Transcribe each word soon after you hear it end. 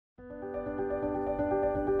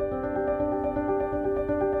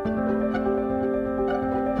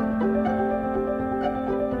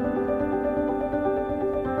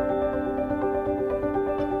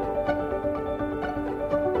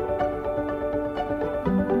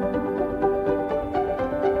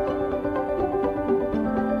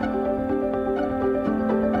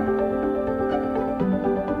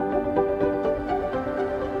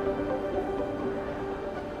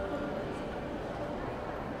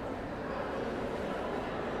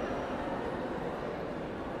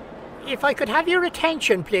If I could have your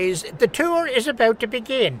attention, please. The tour is about to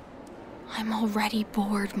begin. I'm already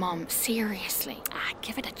bored, Mum. Seriously.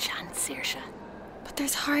 Give it a chance, Saoirse. But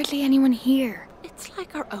there's hardly anyone here. It's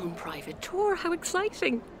like our own private tour. How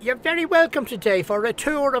exciting. You're very welcome today for a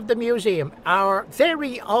tour of the museum, our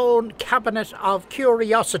very own cabinet of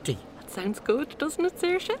curiosity. That sounds good, doesn't it,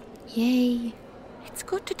 Saoirse? Yay. It's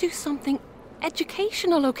good to do something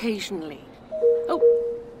educational occasionally. Oh,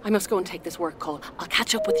 I must go and take this work call. I'll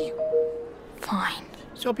catch up with you. Fine.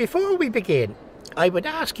 So before we begin, I would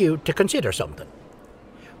ask you to consider something.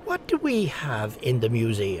 What do we have in the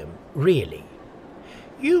museum, really?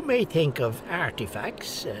 You may think of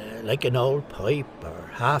artefacts, like an old pipe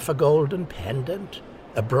or half a golden pendant,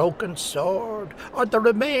 a broken sword, or the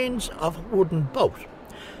remains of a wooden boat.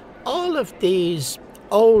 All of these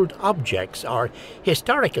old objects or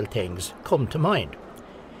historical things come to mind.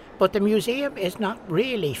 But the museum is not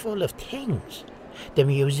really full of things. The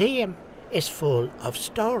museum is full of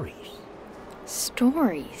stories.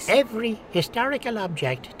 Stories? Every historical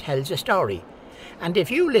object tells a story, and if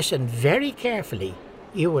you listen very carefully,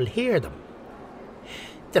 you will hear them.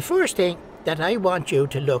 The first thing that I want you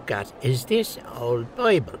to look at is this old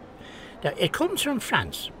Bible. Now, it comes from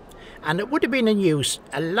France, and it would have been in use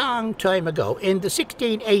a long time ago, in the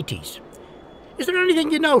 1680s. Is there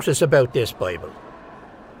anything you notice about this Bible?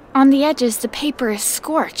 On the edges, the paper is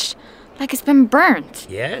scorched, like it's been burnt.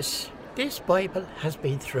 Yes, this Bible has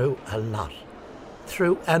been through a lot.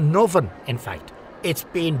 Through an oven, in fact. It's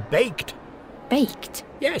been baked. Baked?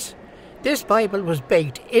 Yes, this Bible was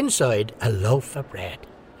baked inside a loaf of bread.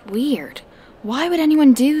 Weird. Why would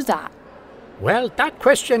anyone do that? Well, that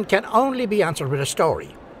question can only be answered with a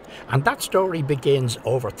story. And that story begins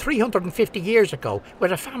over 350 years ago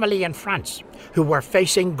with a family in France who were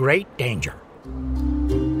facing great danger.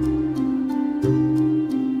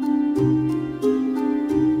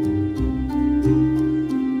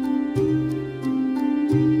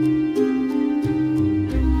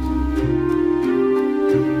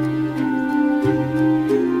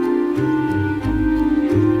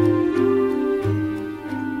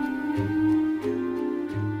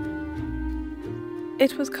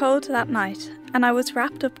 It was cold that night, and I was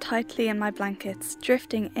wrapped up tightly in my blankets,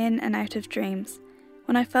 drifting in and out of dreams,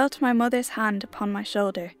 when I felt my mother's hand upon my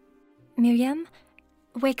shoulder. Myriam,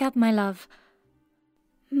 wake up, my love.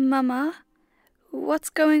 Mama, what's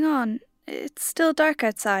going on? It's still dark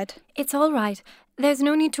outside. It's all right. There's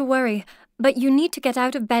no need to worry, but you need to get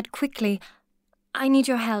out of bed quickly. I need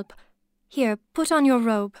your help. Here, put on your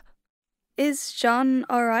robe. Is John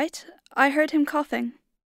all right? I heard him coughing.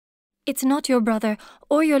 It's not your brother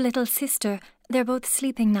or your little sister. They're both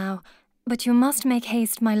sleeping now. But you must make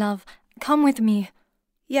haste, my love. Come with me.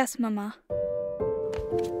 Yes, Mama.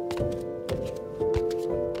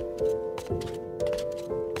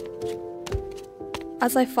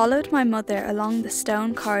 As I followed my mother along the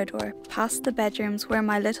stone corridor past the bedrooms where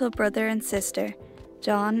my little brother and sister,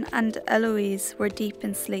 John and Eloise, were deep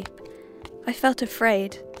in sleep, I felt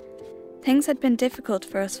afraid. Things had been difficult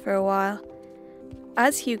for us for a while.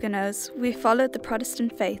 As Huguenots, we followed the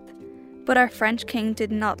Protestant faith, but our French king did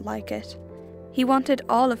not like it. He wanted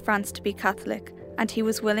all of France to be Catholic, and he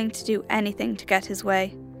was willing to do anything to get his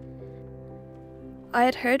way. I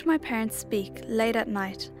had heard my parents speak, late at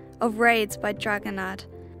night, of raids by Dragonad,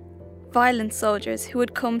 violent soldiers who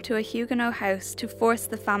would come to a Huguenot house to force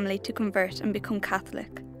the family to convert and become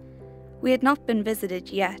Catholic. We had not been visited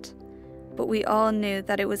yet, but we all knew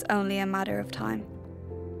that it was only a matter of time.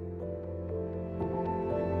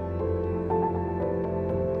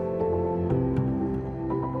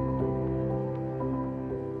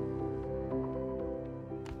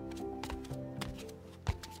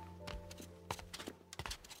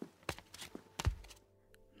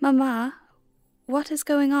 Mama, what is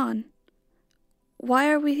going on? Why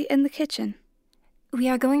are we in the kitchen? We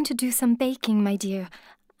are going to do some baking, my dear,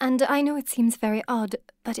 and I know it seems very odd,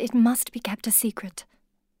 but it must be kept a secret.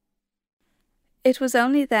 It was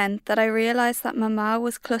only then that I realised that Mama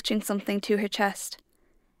was clutching something to her chest.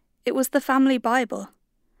 It was the family Bible.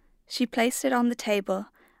 She placed it on the table,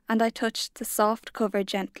 and I touched the soft cover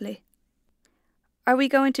gently. Are we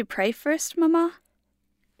going to pray first, Mama?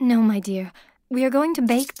 No, my dear. We are going to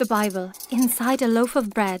bake the Bible inside a loaf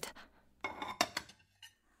of bread.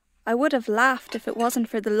 I would have laughed if it wasn't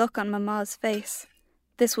for the look on Mama's face.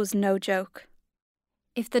 This was no joke.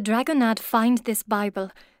 If the Dragonad find this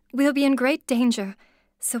Bible, we'll be in great danger.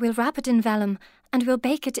 So we'll wrap it in vellum and we'll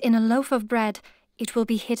bake it in a loaf of bread. It will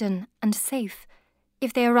be hidden and safe.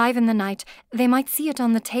 If they arrive in the night, they might see it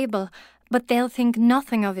on the table, but they'll think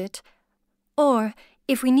nothing of it. Or,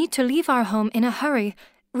 if we need to leave our home in a hurry,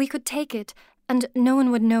 we could take it and no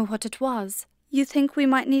one would know what it was. You think we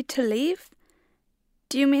might need to leave?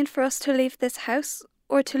 Do you mean for us to leave this house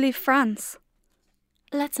or to leave France?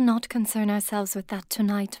 Let's not concern ourselves with that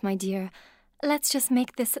tonight, my dear. Let's just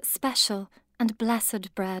make this special and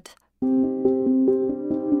blessed bread.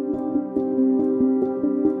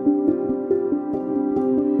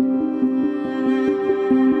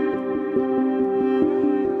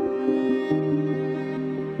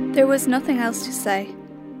 There was nothing else to say,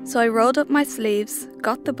 so I rolled up my sleeves,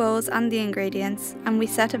 got the bowls and the ingredients, and we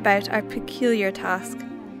set about our peculiar task.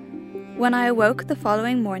 When I awoke the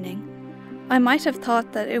following morning, I might have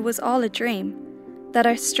thought that it was all a dream, that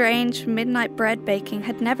our strange midnight bread baking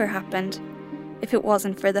had never happened, if it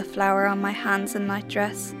wasn't for the flour on my hands and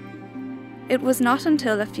nightdress. It was not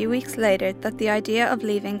until a few weeks later that the idea of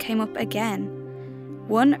leaving came up again.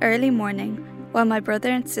 One early morning, while my brother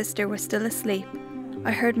and sister were still asleep,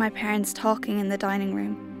 I heard my parents talking in the dining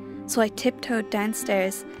room, so I tiptoed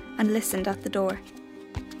downstairs and listened at the door.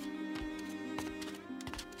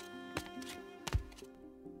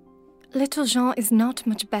 Little Jean is not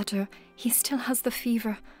much better. He still has the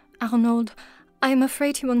fever. Arnold, I am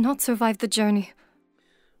afraid he will not survive the journey.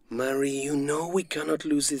 Marie, you know we cannot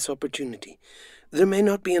lose this opportunity. There may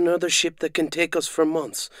not be another ship that can take us for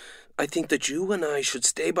months. I think that you and I should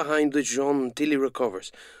stay behind with Jean until he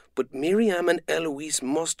recovers. But Myriam and Eloise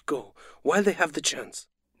must go while they have the chance.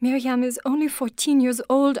 Myriam is only 14 years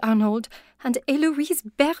old, Arnold, and Eloise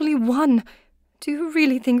barely 1. Do you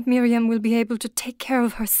really think Myriam will be able to take care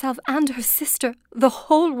of herself and her sister the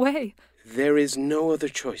whole way? There is no other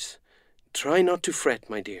choice. Try not to fret,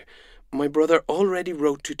 my dear. My brother already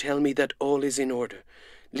wrote to tell me that all is in order.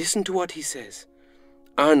 Listen to what he says.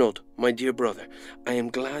 Arnold, my dear brother, I am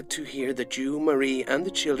glad to hear that you, Marie, and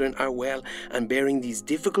the children are well and bearing these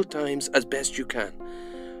difficult times as best you can.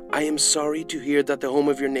 I am sorry to hear that the home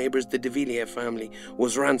of your neighbours, the de Villiers family,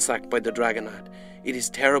 was ransacked by the Dragonade. It is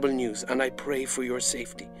terrible news, and I pray for your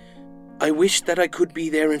safety. I wish that I could be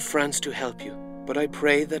there in France to help you, but I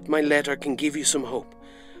pray that my letter can give you some hope.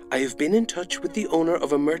 I have been in touch with the owner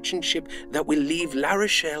of a merchant ship that will leave La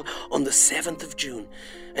Rochelle on the 7th of June,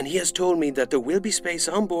 and he has told me that there will be space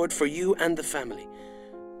on board for you and the family.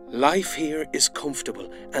 Life here is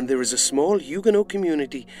comfortable, and there is a small Huguenot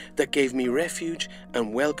community that gave me refuge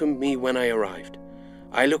and welcomed me when I arrived.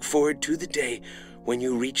 I look forward to the day when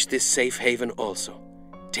you reach this safe haven also.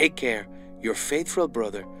 Take care, your faithful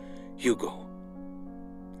brother, Hugo.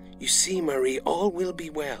 You see, Marie, all will be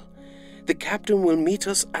well. The captain will meet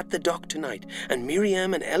us at the dock tonight, and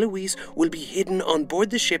Myriam and Eloise will be hidden on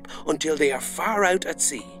board the ship until they are far out at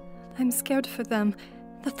sea. I'm scared for them.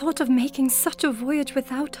 The thought of making such a voyage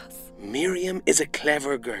without us. Myriam is a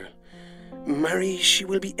clever girl. Marie, she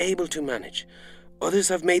will be able to manage. Others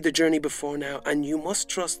have made the journey before now, and you must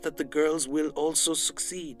trust that the girls will also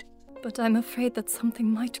succeed. But I'm afraid that something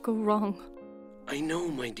might go wrong. I know,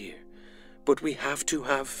 my dear, but we have to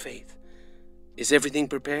have faith. Is everything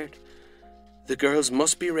prepared? The girls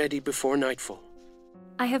must be ready before nightfall.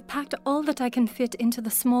 I have packed all that I can fit into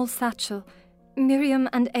the small satchel. Myriam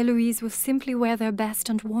and Eloise will simply wear their best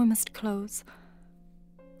and warmest clothes.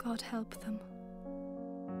 God help them.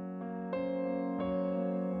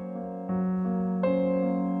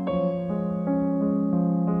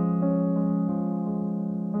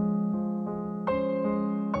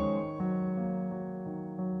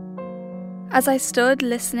 As I stood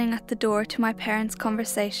listening at the door to my parents'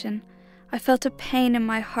 conversation, I felt a pain in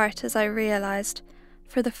my heart as I realised,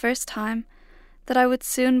 for the first time, that I would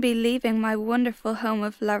soon be leaving my wonderful home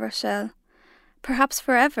of La Rochelle, perhaps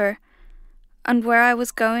forever, and where I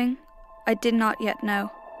was going, I did not yet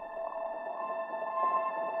know.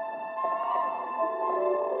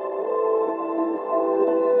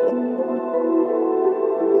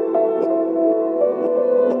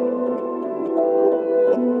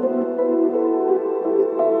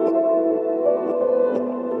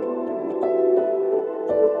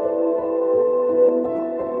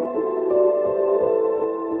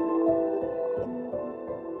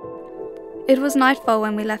 It was nightfall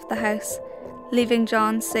when we left the house, leaving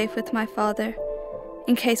John safe with my father,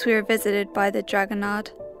 in case we were visited by the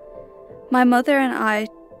Dragonade. My mother and I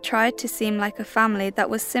tried to seem like a family that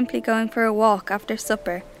was simply going for a walk after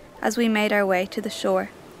supper as we made our way to the shore.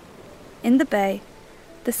 In the bay,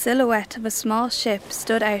 the silhouette of a small ship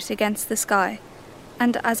stood out against the sky,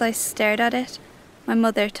 and as I stared at it, my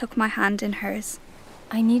mother took my hand in hers.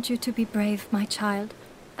 I need you to be brave, my child,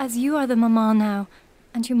 as you are the mamma now,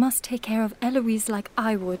 and you must take care of Eloise like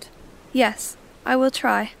I would. Yes, I will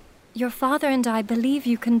try. Your father and I believe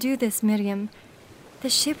you can do this, Myriam. The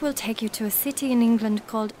ship will take you to a city in England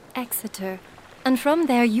called Exeter. and from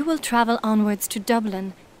there you will travel onwards to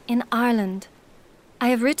Dublin, in Ireland. I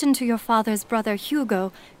have written to your father's brother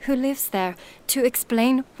Hugo, who lives there, to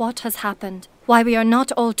explain what has happened, why we are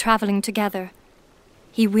not all travelling together.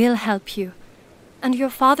 He will help you, and your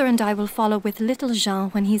father and I will follow with little Jean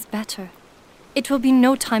when he's better. It will be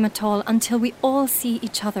no time at all until we all see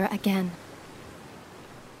each other again.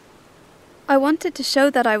 I wanted to show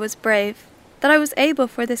that I was brave, that I was able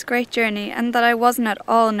for this great journey, and that I wasn't at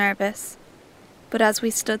all nervous. But as we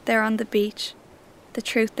stood there on the beach, the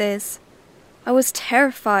truth is, I was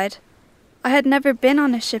terrified. I had never been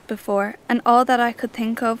on a ship before, and all that I could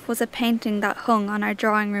think of was a painting that hung on our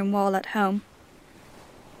drawing room wall at home.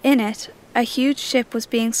 In it, a huge ship was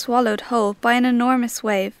being swallowed whole by an enormous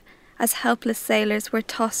wave, as helpless sailors were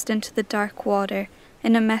tossed into the dark water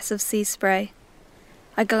in a mess of sea spray.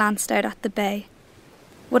 I glanced out at the bay.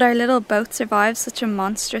 Would our little boat survive such a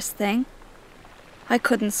monstrous thing? I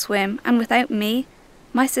couldn't swim, and without me,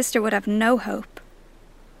 my sister would have no hope.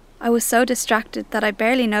 I was so distracted that I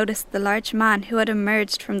barely noticed the large man who had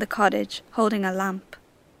emerged from the cottage, holding a lamp.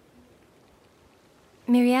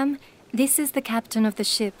 Myriam, this is the captain of the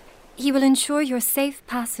ship. He will ensure your safe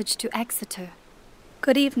passage to Exeter.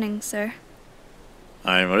 Good evening, sir.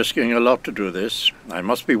 I'm risking a lot to do this. I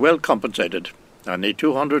must be well compensated. I need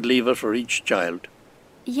 200 livres for each child.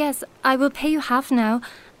 Yes, I will pay you half now,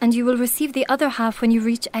 and you will receive the other half when you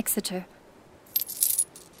reach Exeter.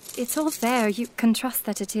 It's all there. You can trust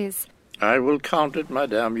that it is. I will count it,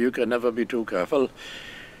 madame. You can never be too careful.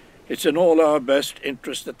 It's in all our best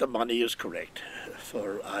interest that the money is correct,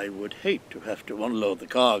 for I would hate to have to unload the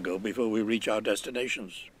cargo before we reach our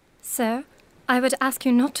destinations. Sir, I would ask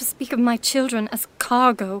you not to speak of my children as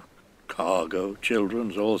cargo. Cargo,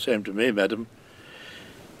 children's all same to me, madam.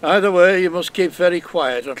 Either way, you must keep very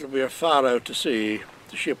quiet until we are far out to sea.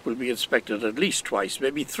 The ship will be inspected at least twice,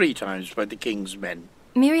 maybe 3 times by the king's men.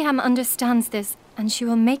 Myriam understands this, and she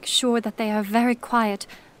will make sure that they are very quiet.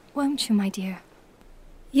 Won't you, my dear?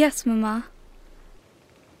 Yes, Mamma.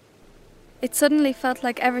 It suddenly felt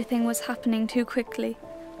like everything was happening too quickly,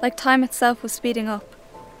 like time itself was speeding up.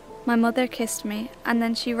 My mother kissed me, and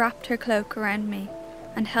then she wrapped her cloak around me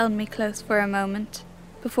and held me close for a moment,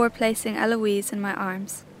 before placing Eloise in my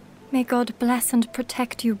arms. May God bless and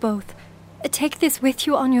protect you both. Take this with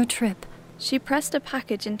you on your trip. She pressed a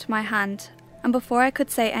package into my hand, and before I could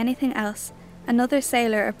say anything else, another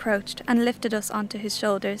sailor approached and lifted us onto his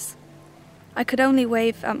shoulders. I could only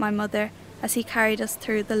wave at my mother as he carried us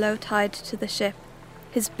through the low tide to the ship,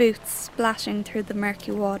 his boots splashing through the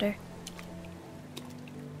murky water.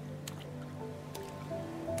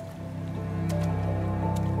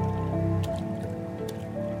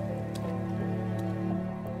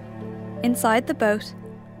 Inside the boat,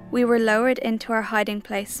 we were lowered into our hiding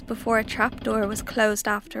place before a trapdoor was closed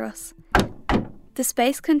after us. The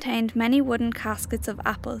space contained many wooden caskets of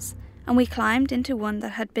apples, and we climbed into one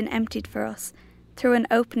that had been emptied for us, through an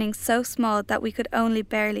opening so small that we could only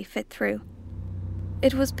barely fit through.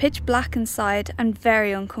 It was pitch black inside and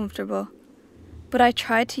very uncomfortable, but I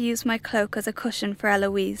tried to use my cloak as a cushion for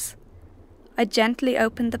Eloise. I gently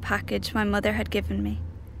opened the package my mother had given me.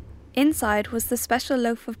 Inside was the special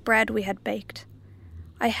loaf of bread we had baked.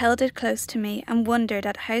 I held it close to me and wondered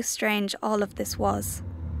at how strange all of this was.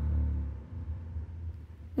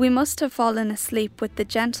 We must have fallen asleep with the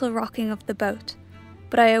gentle rocking of the boat,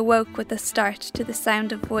 but I awoke with a start to the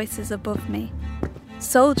sound of voices above me.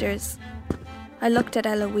 Soldiers! I looked at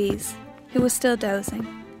Eloise, who was still dozing,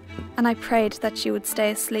 and I prayed that she would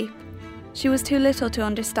stay asleep. She was too little to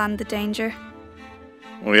understand the danger.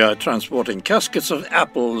 We are transporting caskets of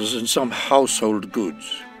apples and some household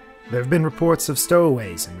goods. There have been reports of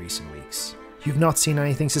stowaways in recent weeks. You've not seen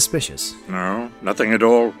anything suspicious? No, nothing at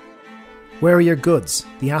all. Where are your goods,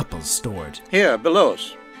 the apples, stored? Here, below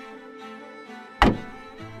us.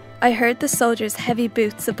 I heard the soldiers' heavy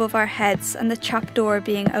boots above our heads and the trapdoor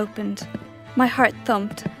being opened. My heart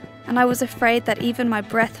thumped, and I was afraid that even my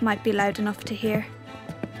breath might be loud enough to hear.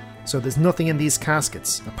 So there's nothing in these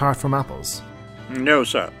caskets, apart from apples? No,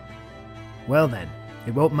 sir. Well then,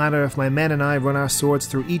 it won't matter if my men and I run our swords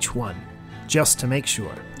through each one, just to make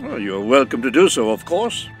sure. Oh, you're welcome to do so, of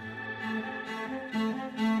course.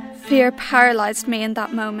 Fear paralysed me in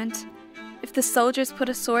that moment. If the soldiers put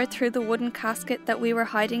a sword through the wooden casket that we were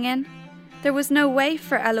hiding in, there was no way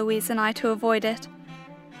for Eloise and I to avoid it.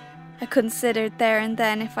 I considered there and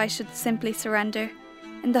then if I should simply surrender,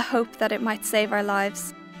 in the hope that it might save our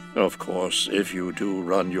lives. Of course, if you do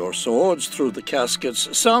run your swords through the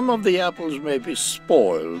caskets, some of the apples may be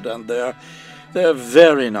spoiled, and they're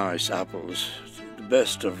very nice apples.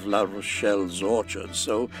 best of La Rochelle's orchards,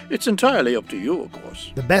 so it's entirely up to you, of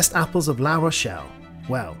course. The best apples of La Rochelle.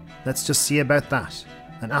 Well, let's just see about that.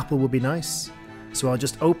 An apple would be nice, so I'll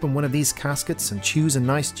just open one of these caskets and choose a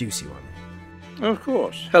nice juicy one. Of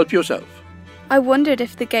course. Help yourself. I wondered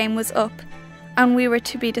if the game was up and we were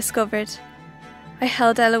to be discovered. I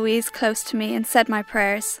held Eloise close to me and said my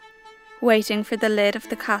prayers, waiting for the lid of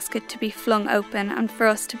the casket to be flung open and for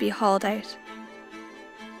us to be hauled out.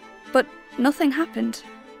 But nothing happened.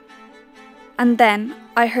 And then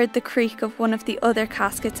I heard the creak of one of the other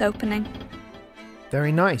caskets opening.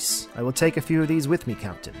 Very nice. I will take a few of these with me,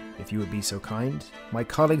 Captain, if you would be so kind. My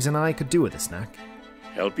colleagues and I could do with a snack.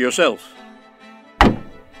 Help yourself.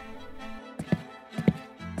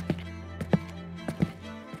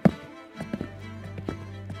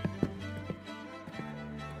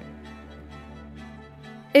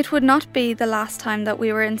 It would not be the last time that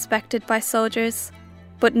we were inspected by soldiers,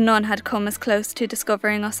 but none had come as close to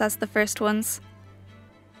discovering us as the first ones.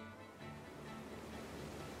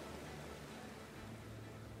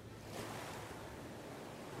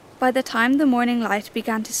 By the time the morning light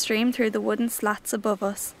began to stream through the wooden slats above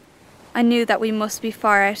us, I knew that we must be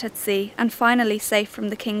far out at sea and finally safe from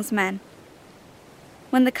the king's men.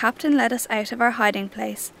 When the captain led us out of our hiding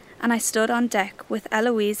place and I stood on deck with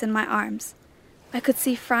Eloise in my arms, I could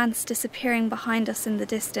see France disappearing behind us in the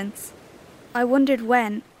distance. I wondered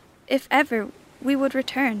when, if ever, we would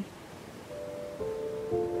return.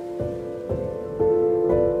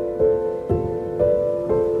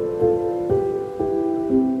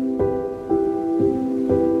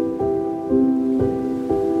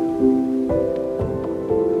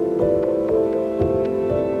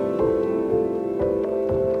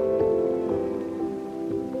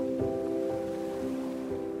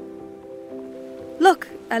 Look,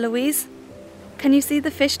 Eloise. Can you see the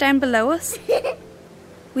fish down below us?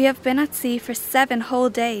 We have been at sea for 7 whole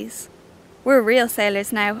days. We're real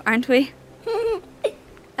sailors now, aren't we?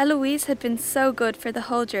 Eloise had been so good for the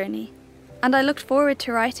whole journey, and I looked forward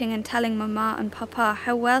to writing and telling Mama and Papa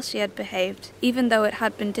how well she had behaved, even though it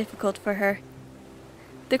had been difficult for her.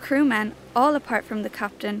 The crewmen, all apart from the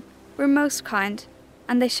captain, were most kind,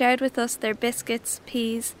 and they shared with us their biscuits,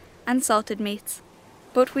 peas, and salted meats.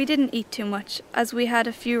 But we didn't eat too much, as we had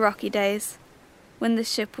a few rocky days, when the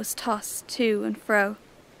ship was tossed to and fro,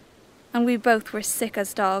 and we both were sick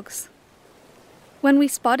as dogs. When we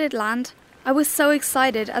spotted land, I was so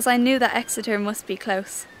excited as I knew that Exeter must be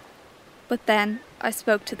close. But then I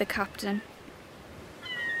spoke to the captain.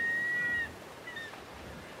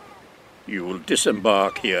 You will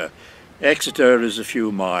disembark here. Exeter is a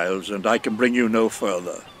few miles, and I can bring you no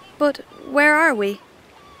further. But where are we?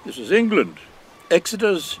 This is England.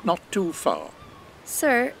 Exeter's not too far.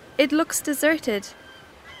 Sir, it looks deserted.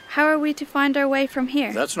 How are we to find our way from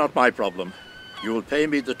here? That's not my problem. You will pay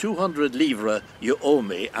me the 200 livres you owe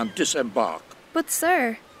me and disembark. But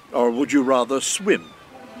sir... Or would you rather swim?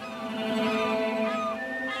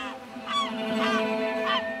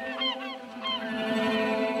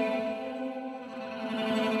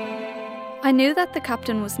 I knew that the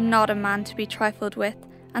captain was not a man to be trifled with,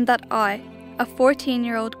 and that I, a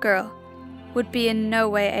 14-year-old girl, would be in no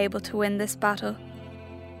way able to win this battle.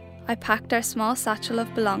 I packed our small satchel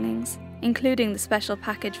of belongings, including the special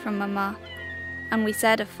package from Mama, and we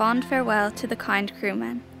said a fond farewell to the kind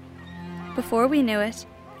crewmen. Before we knew it,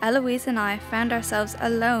 Eloise and I found ourselves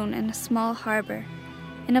alone in a small harbour,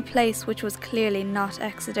 in a place which was clearly not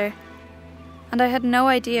Exeter, and I had no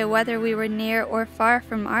idea whether we were near or far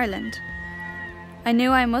from Ireland. I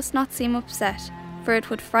knew I must not seem upset, for it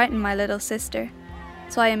would frighten my little sister,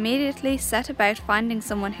 so I immediately set about finding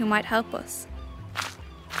someone who might help us.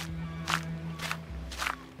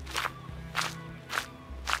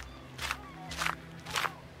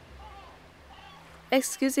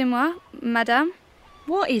 Excusez-moi, madame?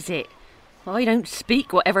 What is it? I don't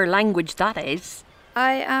speak whatever language that is.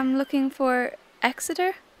 I am looking for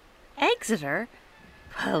Exeter. Exeter?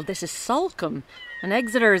 Well, this is Salcombe, and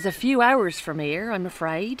Exeter is a few hours from here, I'm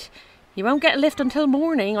afraid. You won't get a lift until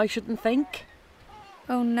morning, I shouldn't think.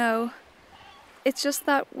 Oh no. It's just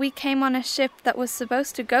that we came on a ship that was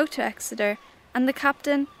supposed to go to Exeter, and the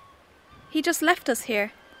captain, he just left us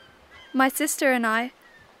here. My sister and I,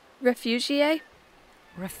 refugiee.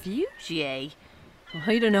 Refugiee?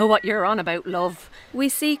 I don't know what you're on about, love. We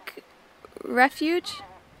seek refuge.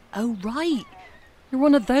 Oh, right. You're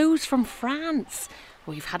one of those from France.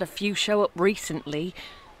 We've had a few show up recently.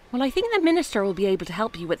 Well, I think the minister will be able to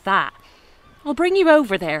help you with that. I'll bring you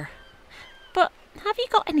over there. But have you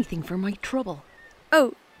got anything for my trouble?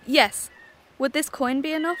 Oh, yes. Would this coin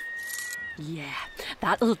be enough? Yeah,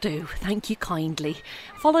 that'll do. Thank you kindly.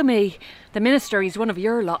 Follow me. The minister is one of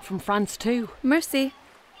your lot from France too. Mercy.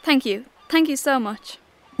 Thank you. Thank you so much.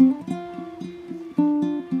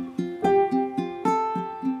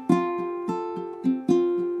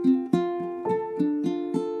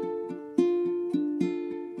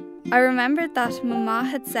 I remembered that Mama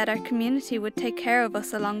had said our community would take care of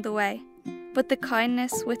us along the way, but the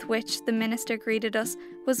kindness with which the minister greeted us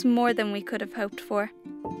was more than we could have hoped for.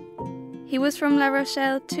 He was from La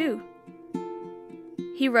Rochelle too.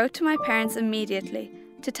 He wrote to my parents immediately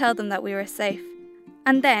to tell them that we were safe,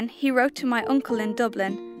 and then he wrote to my uncle in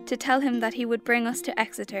Dublin to tell him that he would bring us to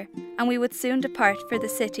Exeter and we would soon depart for the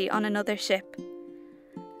city on another ship.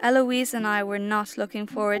 Eloise and I were not looking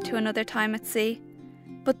forward to another time at sea,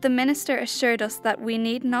 but the minister assured us that we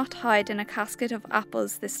need not hide in a casket of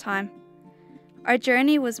apples this time. Our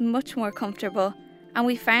journey was much more comfortable, and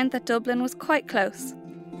we found that Dublin was quite close.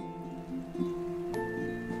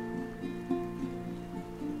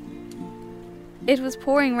 It was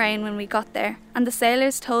pouring rain when we got there, and the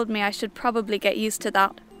sailors told me I should probably get used to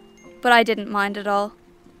that, but I didn't mind at all.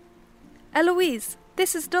 Eloise,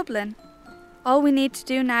 this is Dublin. All we need to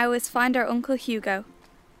do now is find our Uncle Hugo.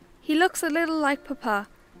 He looks a little like Papa,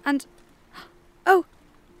 and... Oh,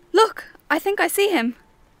 look, I think I see him.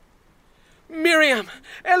 Myriam,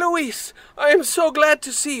 Eloise, I am so glad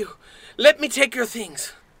to see you. Let me take your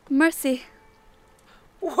things. Mercy.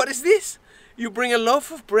 What is this? You bring a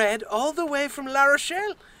loaf of bread all the way from La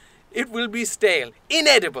Rochelle? It will be stale,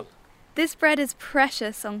 inedible. This bread is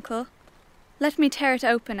precious, Uncle. Let me tear it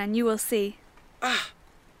open and you will see. Ah,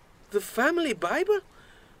 the family Bible?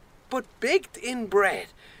 But baked in bread.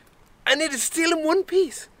 And it is still in one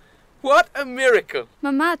piece. What a miracle.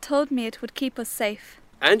 Mama told me it would keep us safe.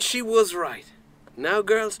 And she was right. Now,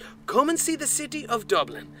 girls, come and see the city of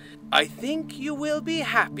Dublin. I think you will be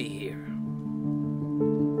happy here.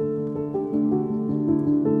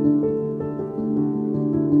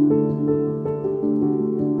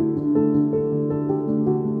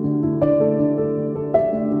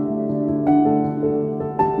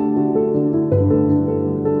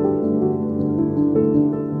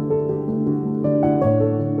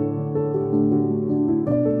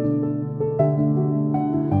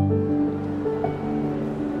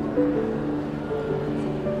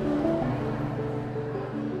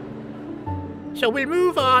 So we'll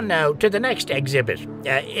move on now to the next exhibit.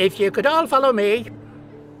 If you could all follow me.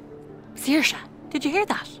 Saoirse, did you hear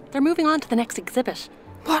that? They're moving on to the next exhibit.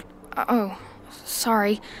 What? Oh,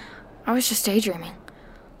 sorry. I was just daydreaming.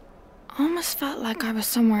 I almost felt like I was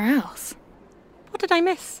somewhere else. What did I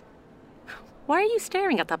miss? Why are you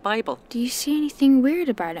staring at that Bible? Do you see anything weird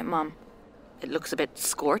about it, Mum? It looks a bit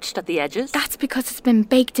scorched at the edges. That's because it's been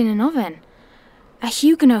baked in an oven. A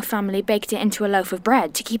Huguenot family baked it into a loaf of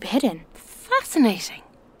bread to keep it hidden. Fascinating.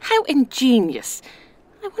 How ingenious.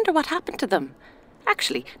 I wonder what happened to them.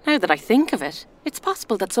 Actually, now that I think of it, it's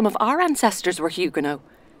possible that some of our ancestors were Huguenot.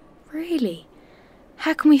 Really?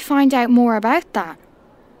 How can we find out more about that?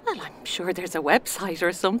 Well, I'm sure there's a website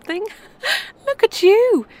or something. Look at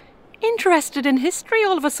you. Interested in history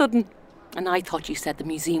all of a sudden. And I thought you said the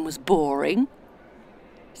museum was boring.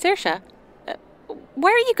 Saoirse,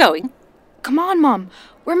 where are you going? Come on, Mum.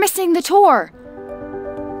 We're missing the tour.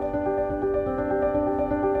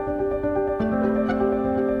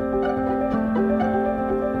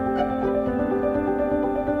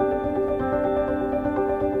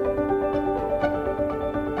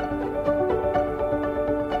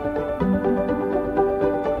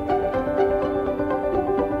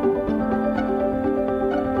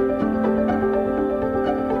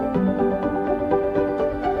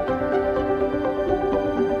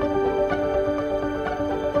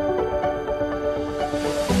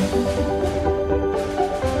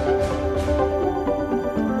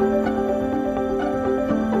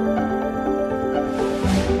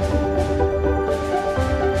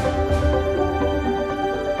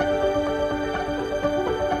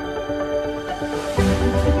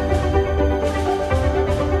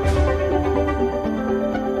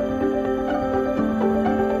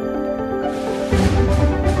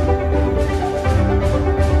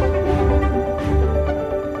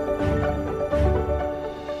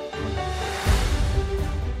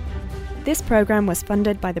 This programme was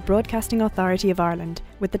funded by the Broadcasting Authority of Ireland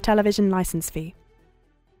with the television licence fee.